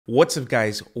What's up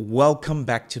guys, welcome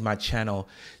back to my channel.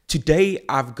 Today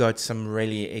I've got some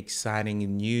really exciting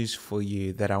news for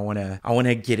you that I want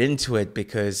to get into it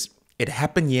because it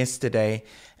happened yesterday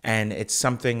and it's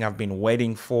something I've been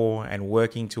waiting for and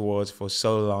working towards for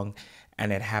so long,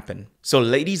 and it happened. So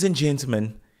ladies and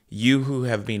gentlemen, you who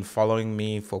have been following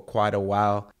me for quite a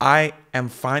while, I am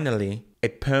finally a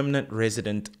permanent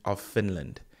resident of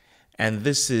Finland. And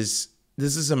this is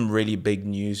some really big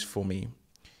news for me.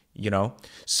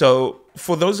 So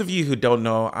for those of you who don't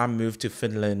know, I moved to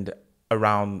Finland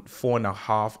around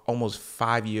 4.5, almost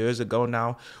 5 years ago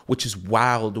now, which is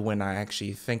wild when I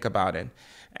actually think about it.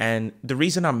 And the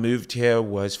reason I moved here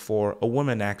was for a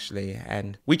woman actually,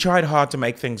 and we tried hard to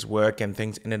make things work and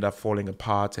things ended up falling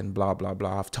apart and blah blah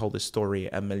blah. I've told this story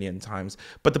a million times,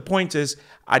 but the point is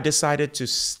I decided to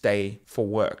stay for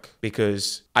work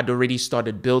because I'd already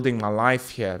started building my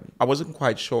life here. I wasn't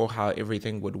quite sure how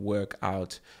everything would work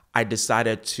out. I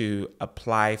decided to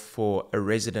apply for a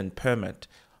resident permit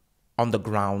on the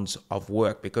grounds of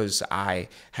work because I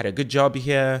had a good job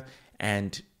here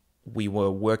and we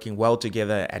were working well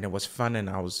together and it was fun and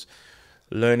I was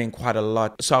learning quite a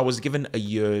lot. So I was given a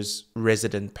year's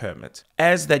resident permit.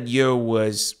 As that year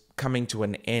was coming to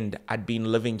an end, I'd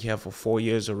been living here for 4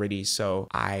 years already, so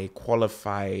I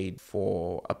qualified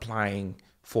for applying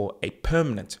for a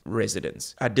permanent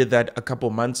residence. I did that a couple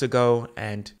months ago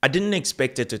and I didn't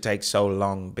expect it to take so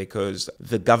long because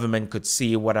the government could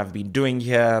see what I've been doing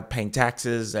here, paying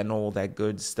taxes and all that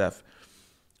good stuff.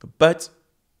 But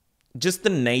just the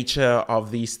nature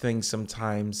of these things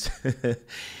sometimes,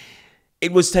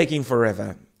 it was taking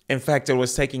forever. In fact, it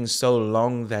was taking so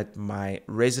long that my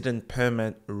resident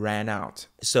permit ran out.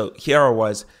 So here I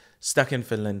was, stuck in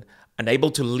Finland,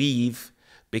 unable to leave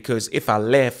because if I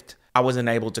left, I wasn't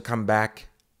able to come back,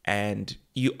 and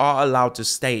you are allowed to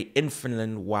stay in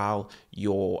Finland while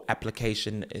your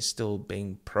application is still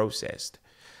being processed.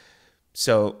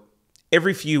 So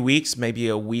every few weeks, maybe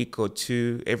a week or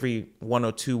two, every 1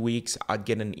 or 2 weeks, I'd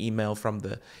get an email from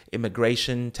the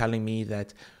immigration telling me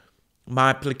that my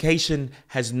application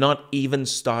has not even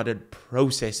started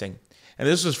processing. And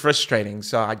this was frustrating.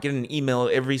 So I'd get an email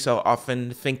every so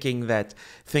often thinking that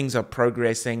things are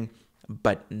progressing,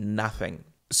 but nothing.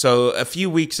 So a few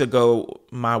weeks ago,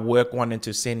 my work wanted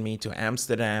to send me to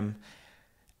Amsterdam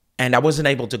and I wasn't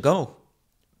able to go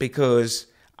because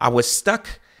I was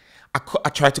stuck. I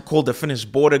tried to call the Finnish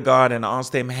border guard and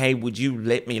ask them, hey, would you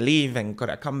let me leave and could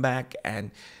I come back?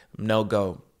 And no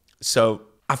go. So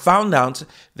I found out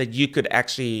that you could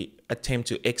actually attempt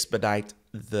to expedite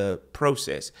the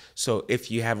process. So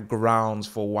if you have grounds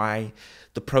for why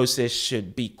the process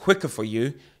should be quicker for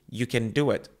you, you can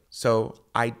do it. So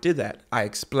I did that. I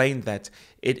explained that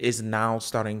it is now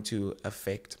starting to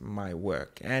affect my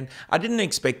work. And I didn't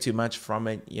expect too much from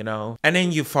it, And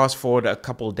then you fast forward a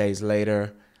couple of days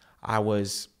later, I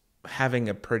was having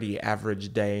a pretty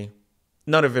average day.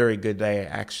 Not a very good day,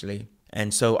 actually.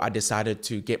 And so I decided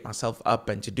to get myself up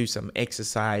and to do some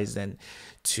exercise and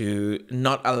to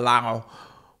not allow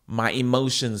my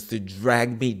emotions to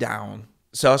drag me down.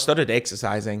 So I started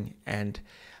exercising and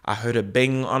I heard a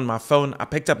bing on my phone. I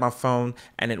picked up my phone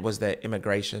and it was the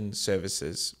immigration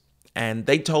services. And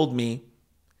they told me,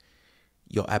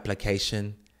 your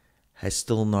application has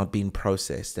still not been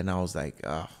processed. And I was like,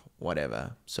 oh,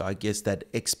 whatever. So I guess that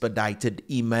expedited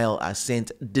email I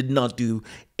sent did not do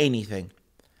anything.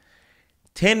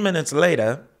 10 minutes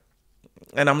later,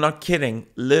 and I'm not kidding,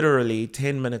 literally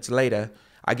 10 minutes later,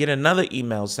 I get another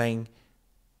email saying,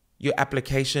 your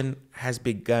application has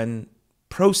begun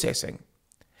processing.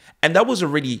 And that was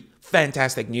already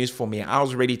fantastic news for me. I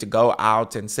was ready to go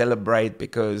out and celebrate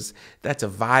because that's a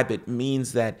vibe. It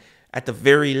means that at the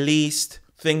very least,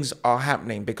 things are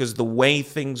happening, because the way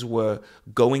things were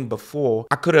going before,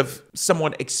 I could have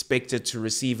somewhat expected to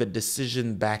receive a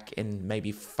decision back in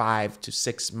maybe 5 to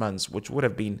 6 months, which would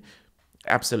have been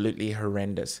absolutely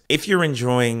horrendous. If you're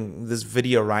enjoying this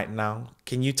video right now,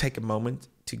 can you take a moment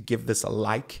to give this a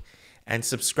like and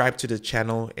subscribe to the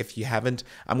channel if you haven't?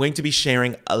 I'm going to be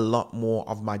sharing a lot more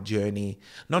of my journey,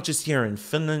 not just here in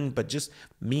Finland, but just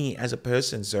me as a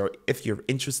person. So if you're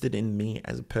interested in me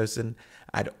as a person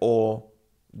at all,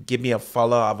 give me a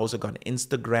follow. I've also got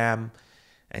Instagram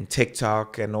and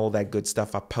TikTok and all that good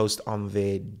stuff. I post on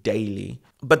there daily.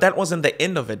 But that wasn't the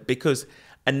end of it, because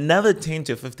another 10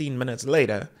 to 15 minutes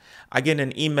later, I get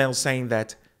an email saying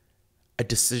that a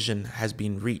decision has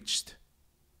been reached.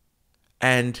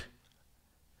 And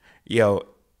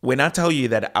when I tell you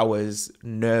that I was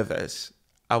nervous,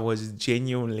 I was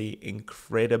genuinely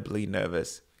incredibly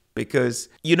nervous. because,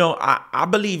 you know, I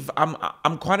believe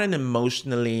I'm quite an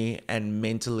emotionally and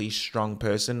mentally strong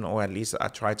person, or at least I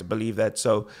try to believe that.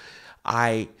 So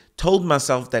I told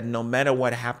myself that no matter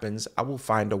what happens, I will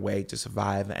find a way to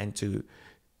survive and to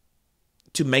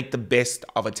make the best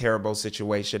of a terrible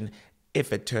situation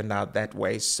if it turned out that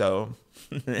way. So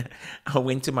I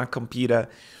went to my computer.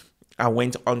 I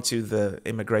went onto the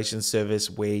immigration service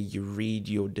where you read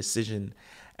your decision,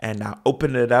 and I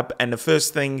opened it up. And the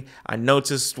first thing I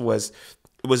noticed was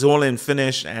it was all in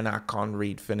Finnish, and I can't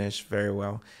read Finnish very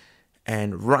well.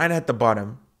 And right at the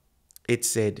bottom, it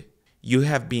said, "You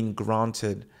have been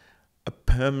granted a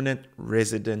permanent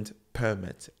resident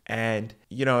permit." And,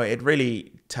 you know, it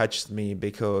really touched me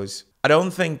because I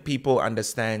don't think people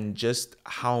understand just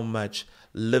how much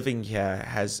living here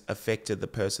has affected the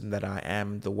person that I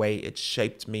am, the way it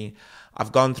shaped me.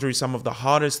 I've gone through some of the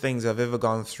hardest things I've ever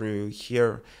gone through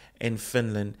here in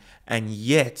Finland. And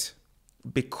yet,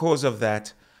 because of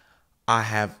that, I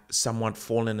have somewhat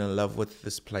fallen in love with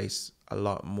this place a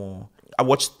lot more. I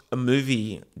watched a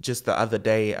movie just the other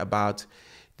day about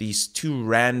these two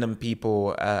random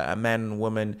people, a man and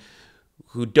woman,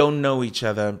 who don't know each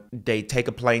other. They take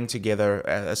a plane together,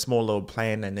 a small little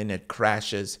plane, and then it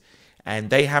crashes.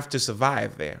 And they have to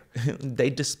survive there.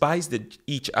 They despised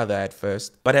each other at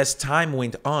first. But as time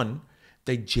went on,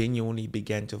 they genuinely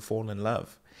began to fall in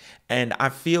love. And I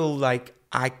feel like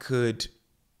I could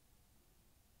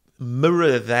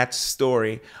mirror that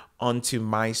story onto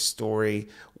my story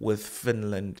with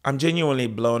Finland. I'm genuinely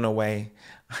blown away.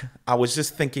 I was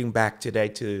just thinking back today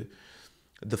to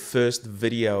the first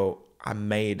video I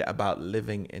made about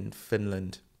living in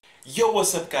Finland. Yo,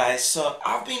 what's up guys? So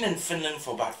I've been in Finland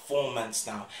for about 4 months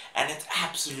now, and it's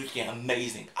absolutely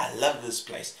amazing. I love this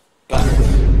place. But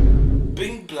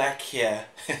being black here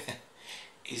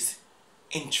is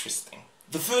interesting.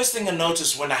 The first thing I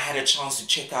noticed when I had a chance to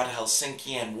check out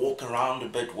Helsinki and walk around a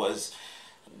bit was,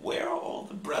 where are all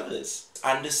the brothers?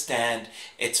 I understand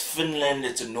it's Finland,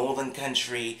 it's a northern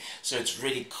country, so it's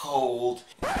really cold.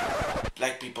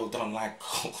 Black people don't like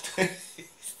cold.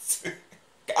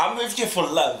 I moved here for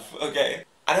love, okay?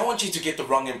 I don't want you to get the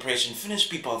wrong impression. Finnish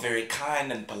people are very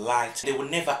kind and polite. They would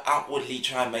never outwardly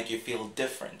try and make you feel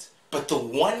different. But the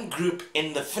one group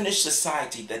in the Finnish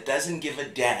society that doesn't give a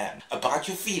damn about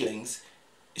your feelings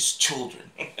is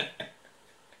children.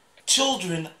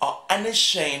 Children are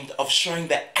unashamed of showing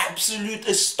their absolute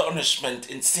astonishment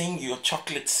in seeing your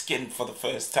chocolate skin for the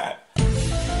first time.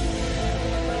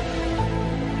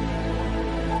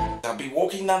 I'll be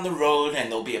walking down the road and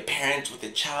there'll be a parent with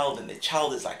a child, and the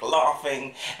child is like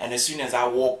laughing, and as soon as I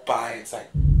walk by, it's like...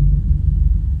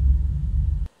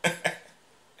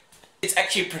 It's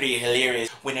actually pretty hilarious.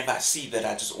 Whenever I see that,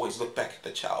 I just always look back at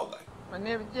the child like... My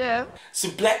name is Jeff. So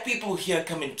black people here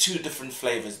come in two different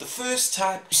flavors. The first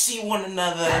type, you see one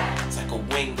another, it's like a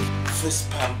wink, fist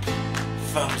pump,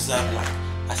 thumbs up, like,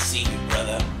 I see you,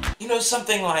 brother. You know,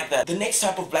 something like that. The next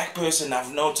type of black person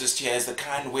I've noticed here is the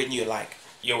kind when you're like,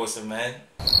 yo, what's up, man?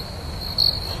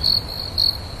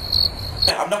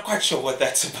 I'm not quite sure what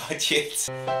that's about yet.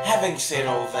 Having said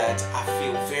all that, I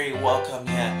feel very welcome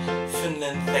here.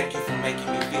 Finland, thank you for making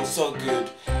me feel so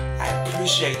good. I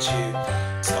appreciate you.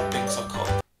 Stop being so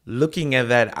cold. Looking at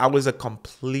that, I was a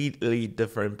completely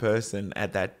different person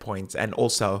at that point. And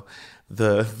also,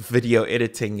 the video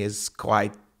editing is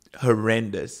quite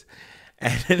horrendous.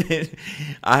 And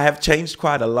I have changed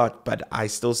quite a lot, but I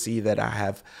still see that I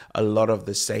have a lot of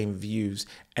the same views.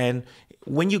 And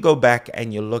when you go back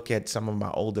and you look at some of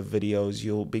my older videos,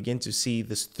 you'll begin to see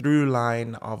this through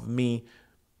line of me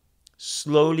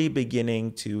slowly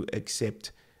beginning to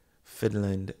accept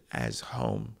Finland as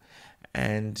home.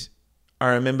 And I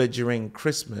remember during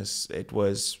Christmas, I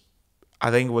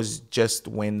think it was just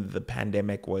when the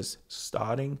pandemic was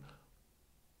starting.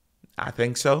 I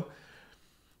think so.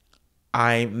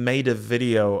 I made a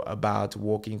video about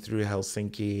walking through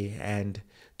Helsinki and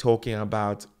talking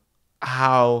about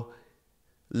how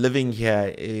living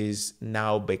here is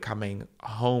now becoming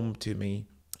home to me.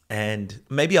 And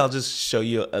maybe I'll just show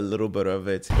you a little bit of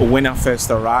it. When I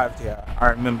first arrived here,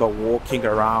 I remember walking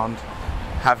around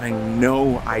having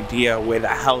no idea where the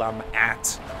hell I'm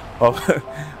at. Or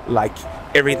like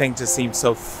everything just seemed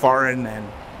so foreign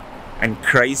and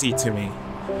crazy to me.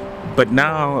 But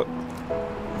now,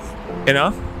 you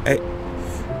know, it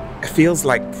feels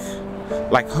like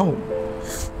home,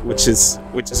 which is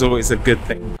always a good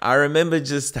thing. I remember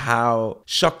just how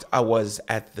shocked I was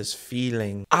at this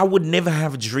feeling. I would never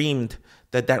have dreamed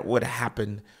that that would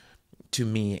happen to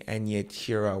me, and yet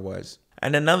here I was.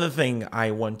 And another thing I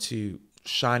want to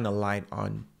shine a light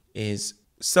on is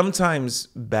sometimes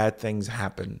bad things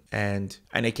happen, and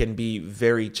it can be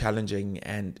very challenging,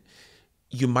 and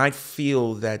you might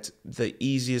feel that the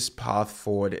easiest path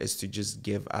forward is to just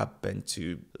give up and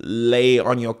to lay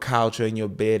on your couch or in your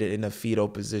bed in a fetal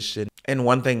position. And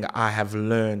one thing I have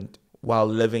learned while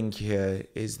living here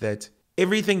is that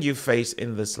everything you face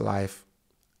in this life,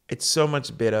 it's so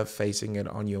much better facing it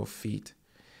on your feet.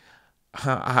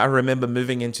 I remember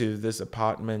moving into this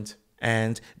apartment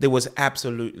and there was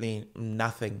absolutely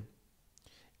nothing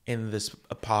in this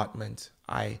apartment.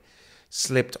 I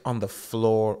slept on the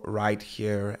floor right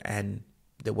here, and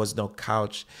there was no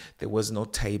couch, there was no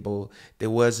table, there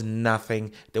was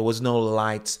nothing, there was no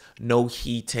lights, no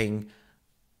heating.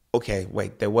 Okay,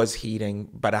 wait, there was heating,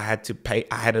 but I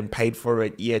hadn't paid for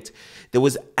it yet. There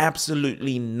was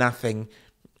absolutely nothing.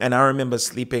 And I remember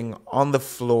sleeping on the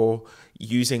floor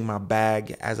using my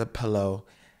bag as a pillow,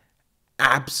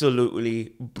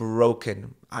 absolutely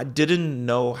broken. I didn't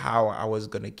know how I was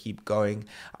going to keep going.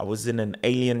 I was in an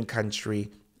alien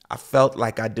country. I felt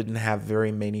like I didn't have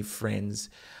very many friends.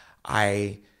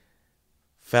 I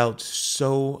felt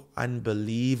so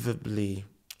unbelievably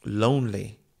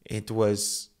lonely. It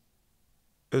was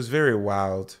very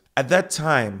wild. At that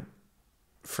time,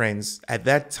 friends,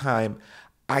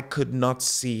 I could not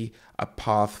see a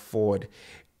path forward.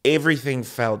 Everything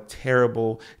felt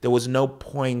terrible. There was no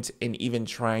point in even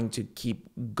trying to keep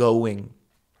going.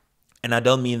 And I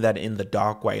don't mean that in the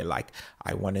dark way, like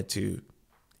I wanted to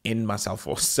end myself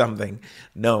or something.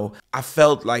 No, I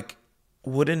felt like,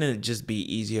 wouldn't it just be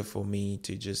easier for me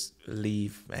to just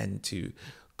leave and to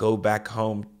go back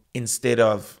home instead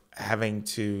of having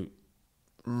to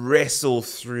wrestle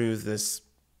through this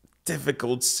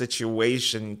difficult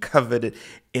situation covered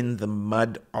in the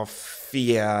mud of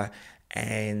fear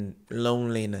and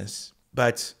loneliness.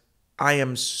 But I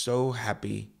am so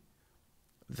happy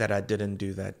that I didn't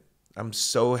do that. I'm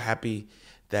so happy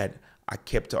that I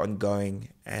kept on going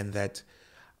and that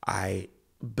I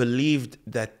believed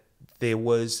that there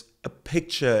was a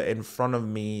picture in front of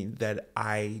me that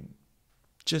I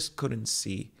just couldn't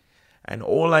see. And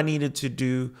all I needed to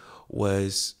do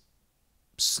was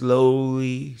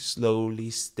slowly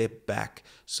step back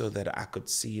so that I could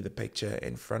see the picture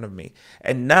in front of me.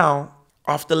 And now,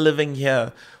 after living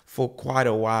here for quite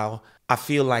a while, I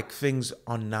feel like things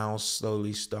are now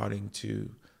slowly starting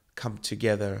to come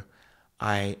together.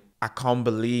 I can't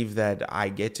believe that I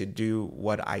get to do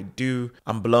what I do.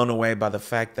 I'm blown away by the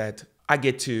fact that I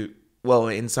get to, well,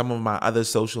 in some of my other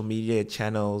social media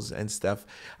channels and stuff,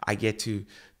 I get to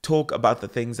talk about the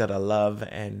things that I love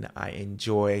and I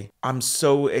enjoy. I'm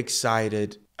so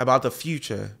excited about the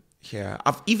future here.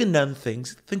 I've even done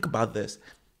things, think about this.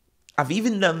 I've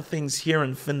even done things here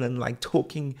in Finland, like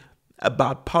talking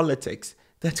about politics.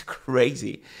 That's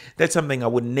crazy. That's something I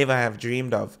would never have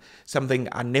dreamed of. Something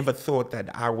I never thought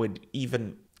that I would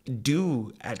even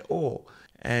do at all.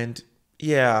 And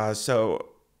yeah, so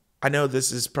I know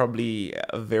this is probably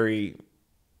a very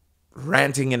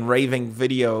ranting and raving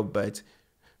video, but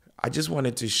I just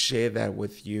wanted to share that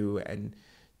with you and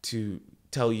to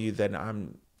tell you that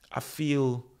I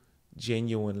feel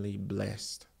genuinely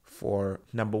blessed for,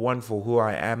 number one, for who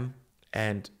I am,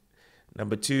 and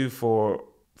number two, for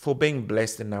being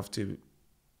blessed enough to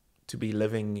be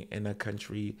living in a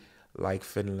country like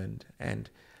Finland. And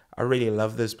I really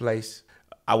love this place.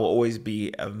 I will always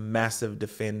be a massive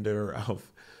defender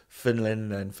of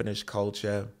Finland and Finnish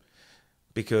culture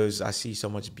because I see so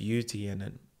much beauty in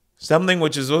it. Something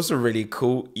which is also really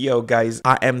cool, yo guys,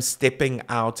 I am stepping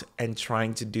out and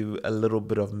trying to do a little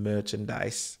bit of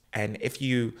merchandise. And if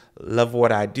you love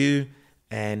what I do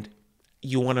and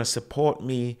you want to support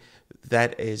me,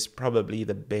 that is probably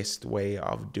the best way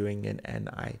of doing it. And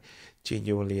I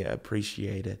genuinely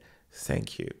appreciate it.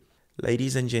 Thank you.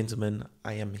 Ladies and gentlemen,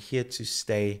 I am here to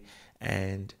stay,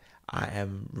 and I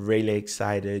am really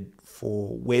excited for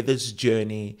where this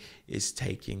journey is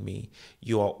taking me.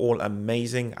 You are all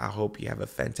amazing. I hope you have a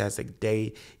fantastic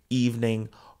day, evening,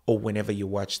 or whenever you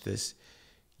watch this.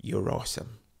 You're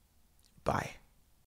awesome. Bye.